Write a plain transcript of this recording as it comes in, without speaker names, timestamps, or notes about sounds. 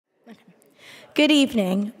Good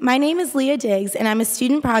evening. My name is Leah Diggs, and I'm a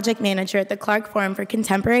student project manager at the Clarke Forum for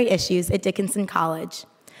Contemporary Issues at Dickinson College.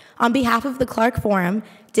 On behalf of the Clarke Forum,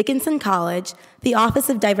 Dickinson College, the Office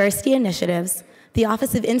of Diversity Initiatives, the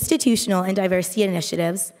Office of Institutional and Diversity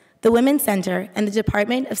Initiatives, the Women's Center, and the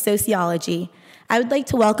Department of Sociology, I would like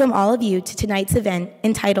to welcome all of you to tonight's event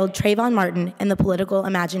entitled Trayvon Martin and the Political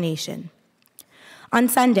Imagination. On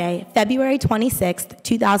Sunday, February 26,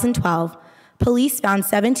 2012, police found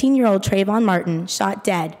 17-year-old Trayvon Martin shot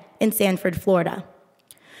dead in Sanford, Florida.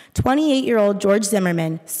 28-year-old George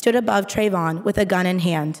Zimmerman stood above Trayvon with a gun in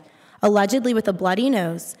hand, allegedly with a bloody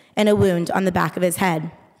nose and a wound on the back of his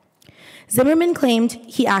head. Zimmerman claimed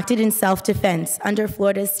he acted in self-defense under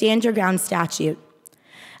Florida's Stand Your Ground statute.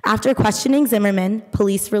 After questioning Zimmerman,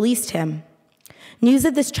 police released him. News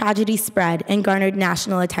of this tragedy spread and garnered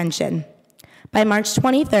national attention. By March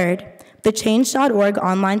 23rd, the Change.org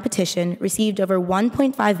online petition received over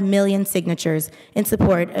 1.5 million signatures in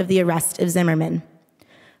support of the arrest of Zimmerman.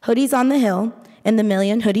 Hoodies on the Hill and the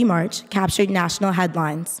Million Hoodie March captured national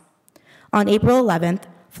headlines. On April 11th,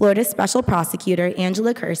 Florida Special Prosecutor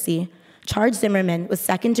Angela Kersey charged Zimmerman with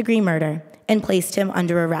second-degree murder and placed him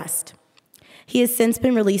under arrest. He has since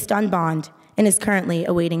been released on bond and is currently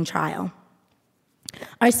awaiting trial.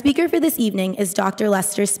 Our speaker for this evening is Dr.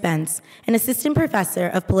 Lester Spence, an assistant professor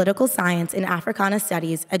of political science and Africana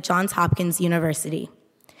studies at Johns Hopkins University.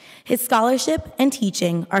 His scholarship and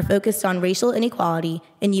teaching are focused on racial inequality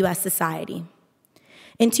in U.S. society.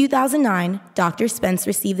 In 2009, Dr. Spence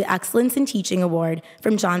received the Excellence in Teaching Award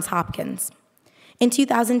from Johns Hopkins. In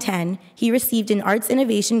 2010, he received an Arts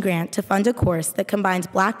Innovation Grant to fund a course that combines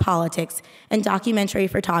Black politics and documentary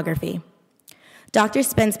photography. Dr.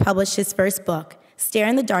 Spence published his first book, Stare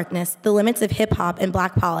in the Darkness, The Limits of Hip-Hop and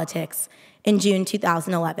Black Politics, in June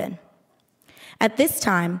 2011. At this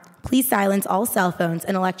time, please silence all cell phones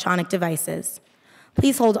and electronic devices.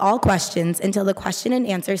 Please hold all questions until the question and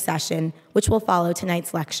answer session, which will follow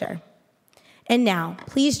tonight's lecture. And now,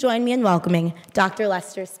 please join me in welcoming Dr.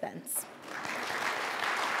 Lester Spence.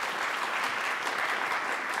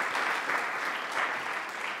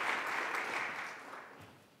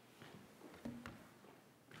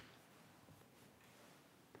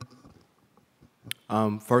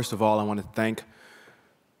 First of all, I want to thank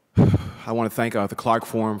the Clarke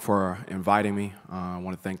Forum for inviting me. I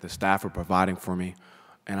want to thank the staff for providing for me.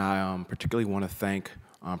 And I particularly want to thank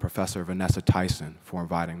Professor Vanessa Tyson for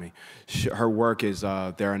inviting me. Her work is,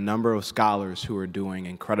 there are a number of scholars who are doing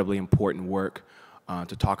incredibly important work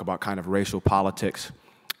to talk about kind of racial politics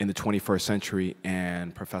in the 21st century,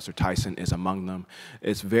 and Professor Tyson is among them.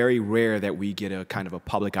 It's very rare that we get a kind of a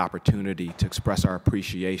public opportunity to express our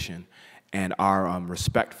appreciation and our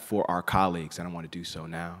respect for our colleagues, and I want to do so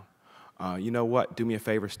now. You know what? Do me a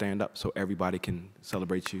favor, stand up so everybody can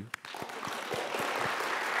celebrate you.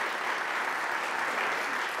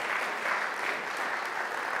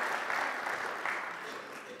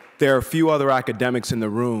 There are a few other academics in the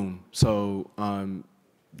room, so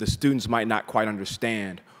the students might not quite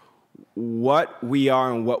understand. What we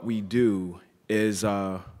are and what we do is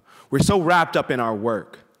we're so wrapped up in our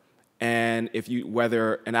work. And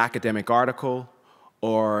whether an academic article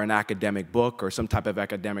or an academic book or some type of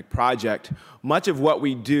academic project, much of what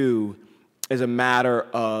we do is a matter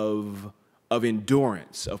of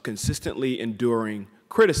endurance, of consistently enduring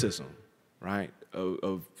criticism, right?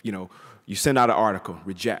 You send out an article,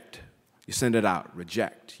 reject. You send it out,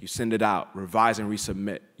 reject. You send it out, revise and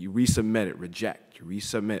resubmit. You resubmit it, reject. You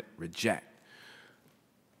resubmit, reject.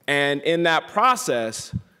 And in that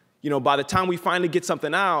process, by the time we finally get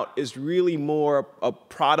something out, it's really more a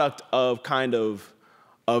product of kind of,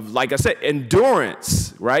 like I said,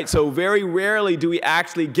 endurance, right? So very rarely do we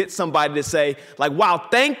actually get somebody to say, like, wow,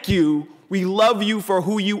 thank you, we love you for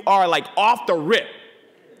who you are, like off the rip,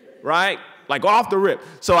 right? Like off the rip.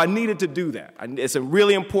 So I needed to do that. It's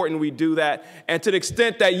really important we do that. And to the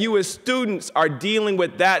extent that you as students are dealing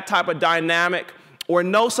with that type of dynamic or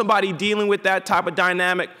know somebody dealing with that type of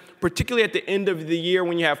dynamic, particularly at the end of the year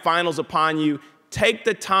when you have finals upon you, take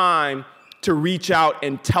the time to reach out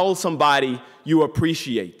and tell somebody you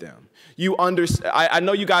appreciate them. I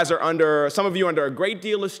know you guys are some of you are under a great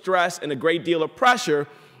deal of stress and a great deal of pressure,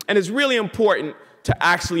 and it's really important to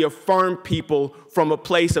actually affirm people from a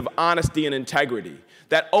place of honesty and integrity.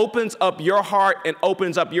 That opens up your heart and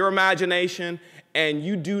opens up your imagination, and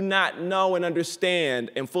you do not know and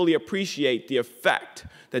understand and fully appreciate the effect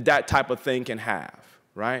that that type of thing can have.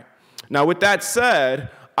 Right? Now, with that said,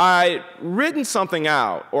 I'd written something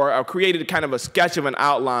out, or I created kind of a sketch of an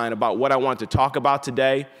outline about what I want to talk about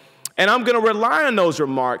today. And I'm going to rely on those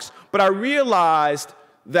remarks, but I realized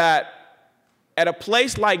that at a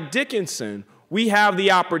place like Dickinson, we have the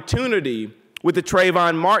opportunity with the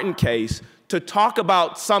Trayvon Martin case to talk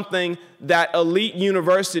about something that elite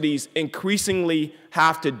universities increasingly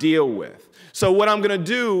have to deal with. So what I'm going to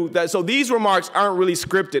do, so these remarks aren't really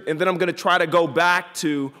scripted, and then I'm going to try to go back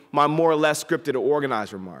to my more or less scripted or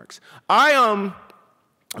organized remarks.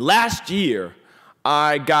 Last year,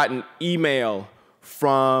 I got an email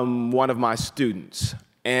from one of my students,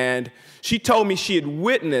 and she told me she had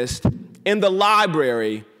witnessed in the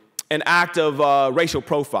library an act of racial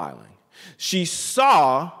profiling. She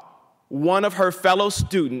saw one of her fellow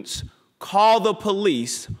students call the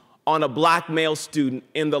police on a black male student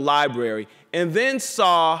in the library, and then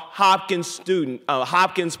saw Hopkins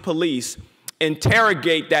police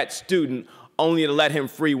interrogate that student only to let him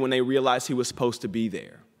free when they realized he was supposed to be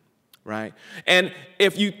there, right? And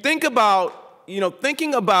if you think about,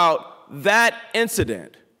 thinking about that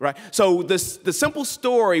incident, right? So the simple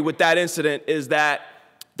story with that incident is that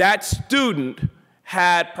that student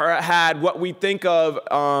had what we think of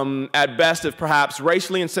at best as perhaps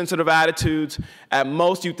racially insensitive attitudes. At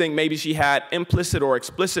most, you think maybe she had implicit or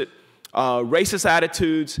explicit racist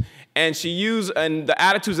attitudes, and the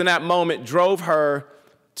attitudes in that moment drove her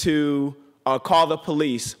to call the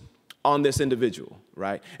police on this individual,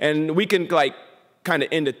 right? And we can kind of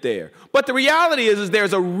end it there. But the reality is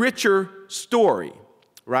there's a richer story,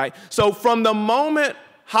 right? So from the moment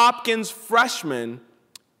Hopkins freshmen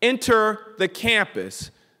enter the campus,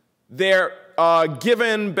 they're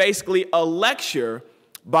given basically a lecture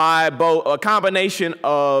by both a combination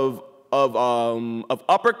of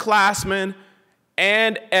upperclassmen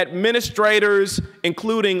and administrators,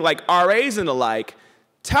 including like RAs and the like,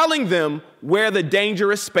 telling them where the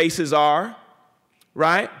dangerous spaces are,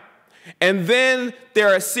 right? And then there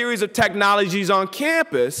are a series of technologies on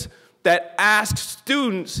campus that ask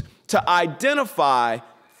students to identify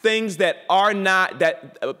things that are not,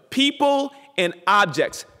 people and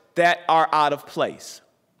objects that are out of place.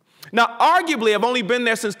 Now, arguably, I've only been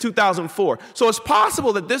there since 2004, so it's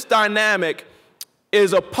possible that this dynamic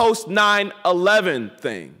is a post-9/11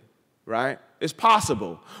 thing, right? It's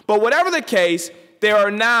possible. But whatever the case, there are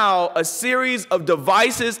now a series of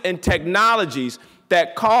devices and technologies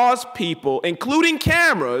that cause people, including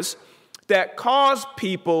cameras, that cause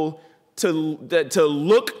people to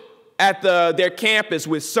look at their campus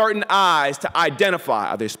with certain eyes to identify,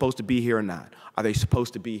 are they supposed to be here or not? Are they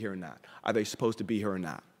supposed to be here or not? Are they supposed to be here or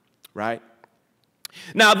not, right?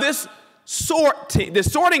 Now, this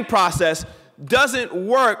sorting process doesn't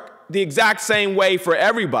work the exact same way for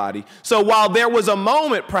everybody. So while there was a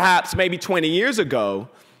moment, perhaps maybe 20 years ago,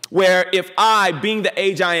 where if I, being the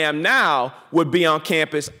age I am now, would be on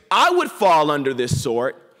campus, I would fall under this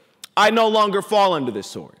sort. I no longer fall under this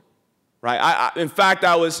sort, right? In fact,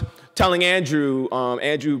 I was telling Andrew,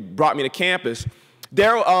 Andrew brought me to campus,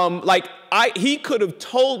 he could have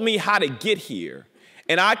told me how to get here,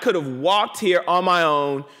 and I could have walked here on my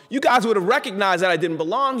own. You guys would have recognized that I didn't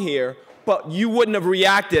belong here, but you wouldn't have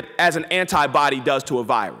reacted as an antibody does to a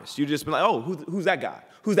virus. You'd just be like, oh, who's that guy?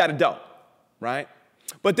 Who's that adult, right?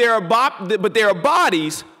 But there are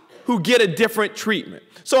bodies who get a different treatment.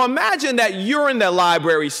 So imagine that you're in the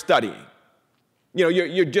library studying.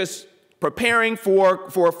 You're just preparing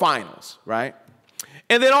for finals, right?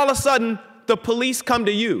 And then all of a sudden, the police come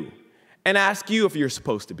to you and ask you if you're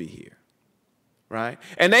supposed to be here, right?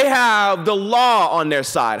 And they have the law on their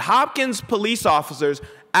side. Hopkins police officers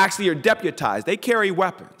actually are deputized. They carry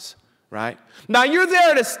weapons, right? Now, you're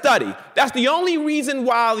there to study. That's the only reason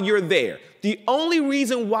why you're there. The only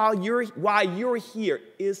reason why you're here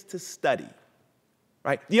is to study,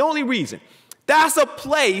 right? The only reason. That's a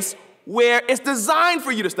place where it's designed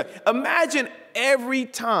for you to study. Imagine every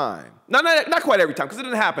time, not quite every time, because it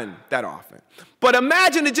didn't happen that often, but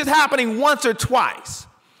imagine it just happening once or twice.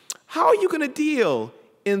 How are you going to deal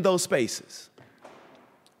in those spaces,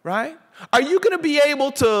 right? Are you going to be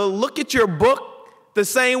able to look at your book the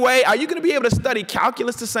same way? Are you going to be able to study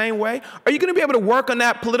calculus the same way? Are you going to be able to work on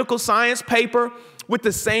that political science paper with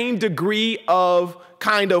the same degree of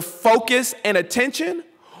kind of focus and attention?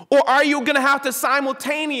 Or are you going to have to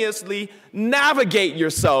simultaneously navigate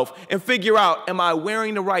yourself and figure out, am I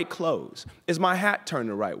wearing the right clothes? Is my hat turned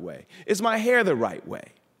the right way? Is my hair the right way?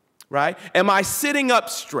 Right? Am I sitting up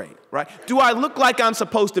straight? Right? Do I look like I'm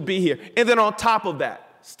supposed to be here? And then on top of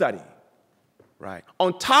that, studying. Right?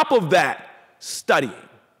 On top of that, studying.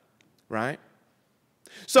 Right?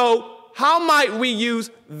 So how might we use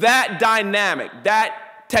that dynamic,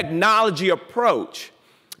 that technology approach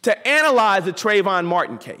to analyze the Trayvon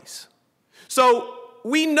Martin case? So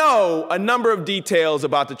we know a number of details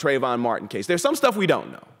about the Trayvon Martin case. There's some stuff we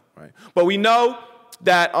don't know, right? But we know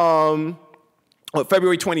that on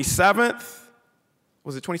February 27th,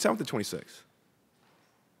 Was it 27th or 26th?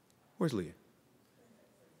 Where's Leah?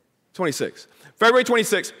 26th. February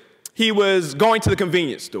 26th, he was going to the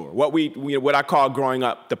convenience store, what I call growing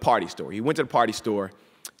up the party store. He went to the party store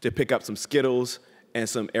to pick up some Skittles and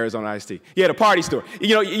some Arizona iced tea. He had a party store.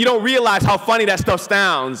 You know, you don't realize how funny that stuff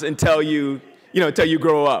sounds until you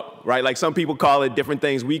grow up, right? Like some people call it different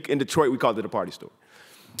things. In Detroit, we called it a party store.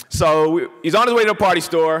 So he's on his way to the party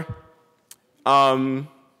store, and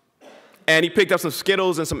he picked up some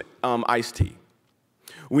Skittles and some iced tea.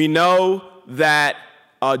 We know that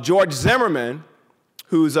George Zimmerman,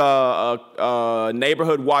 who's a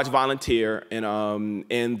neighborhood watch volunteer in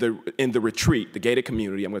the retreat, the gated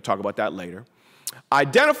community, I'm going to talk about that later,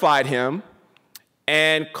 identified him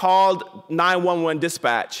and called 911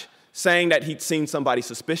 dispatch saying that he'd seen somebody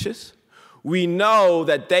suspicious. We know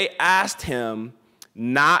that they asked him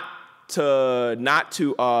not to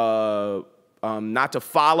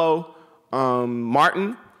follow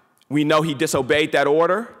Martin. We know he disobeyed that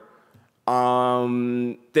order.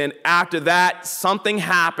 Then after that, something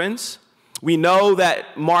happens. We know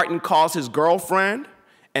that Martin calls his girlfriend,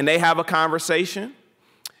 and they have a conversation.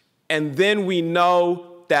 And then we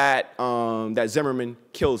know that, that Zimmerman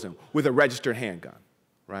kills him with a registered handgun,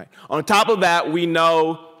 right? On top of that, we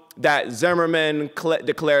know that Zimmerman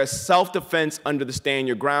declares self-defense under the Stand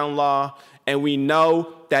Your Ground law, and we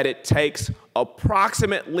know that it takes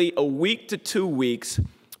approximately a week to 2 weeks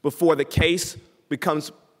before the case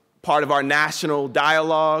becomes part of our national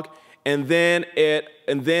dialogue, and then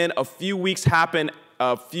a few weeks happen,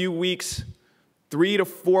 3 to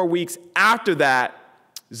 4 weeks after that,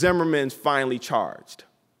 Zimmerman's finally charged,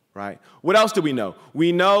 right? What else do we know?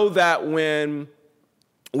 We know that when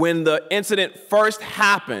the incident first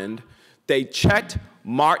happened, they checked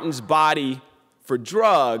Martin's body for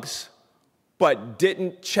drugs, but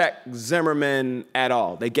didn't check Zimmerman at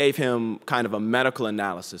all. They gave him kind of a medical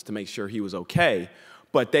analysis to make sure he was okay,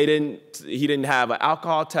 but he didn't have an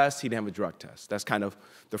alcohol test, he didn't have a drug test. That's kind of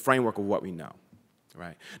the framework of what we know,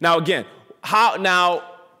 right? Now again,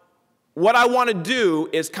 what I want to do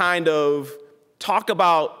is kind of talk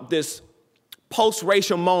about this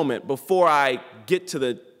post-racial moment before I get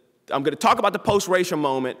to I'm going to talk about the post-racial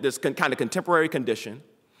moment, this kind of contemporary condition.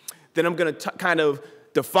 Then I'm going to kind of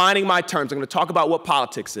defining my terms. I'm going to talk about what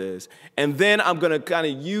politics is. And then I'm going to kind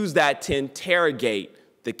of use that to interrogate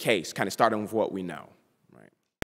the case, kind of starting with what we know.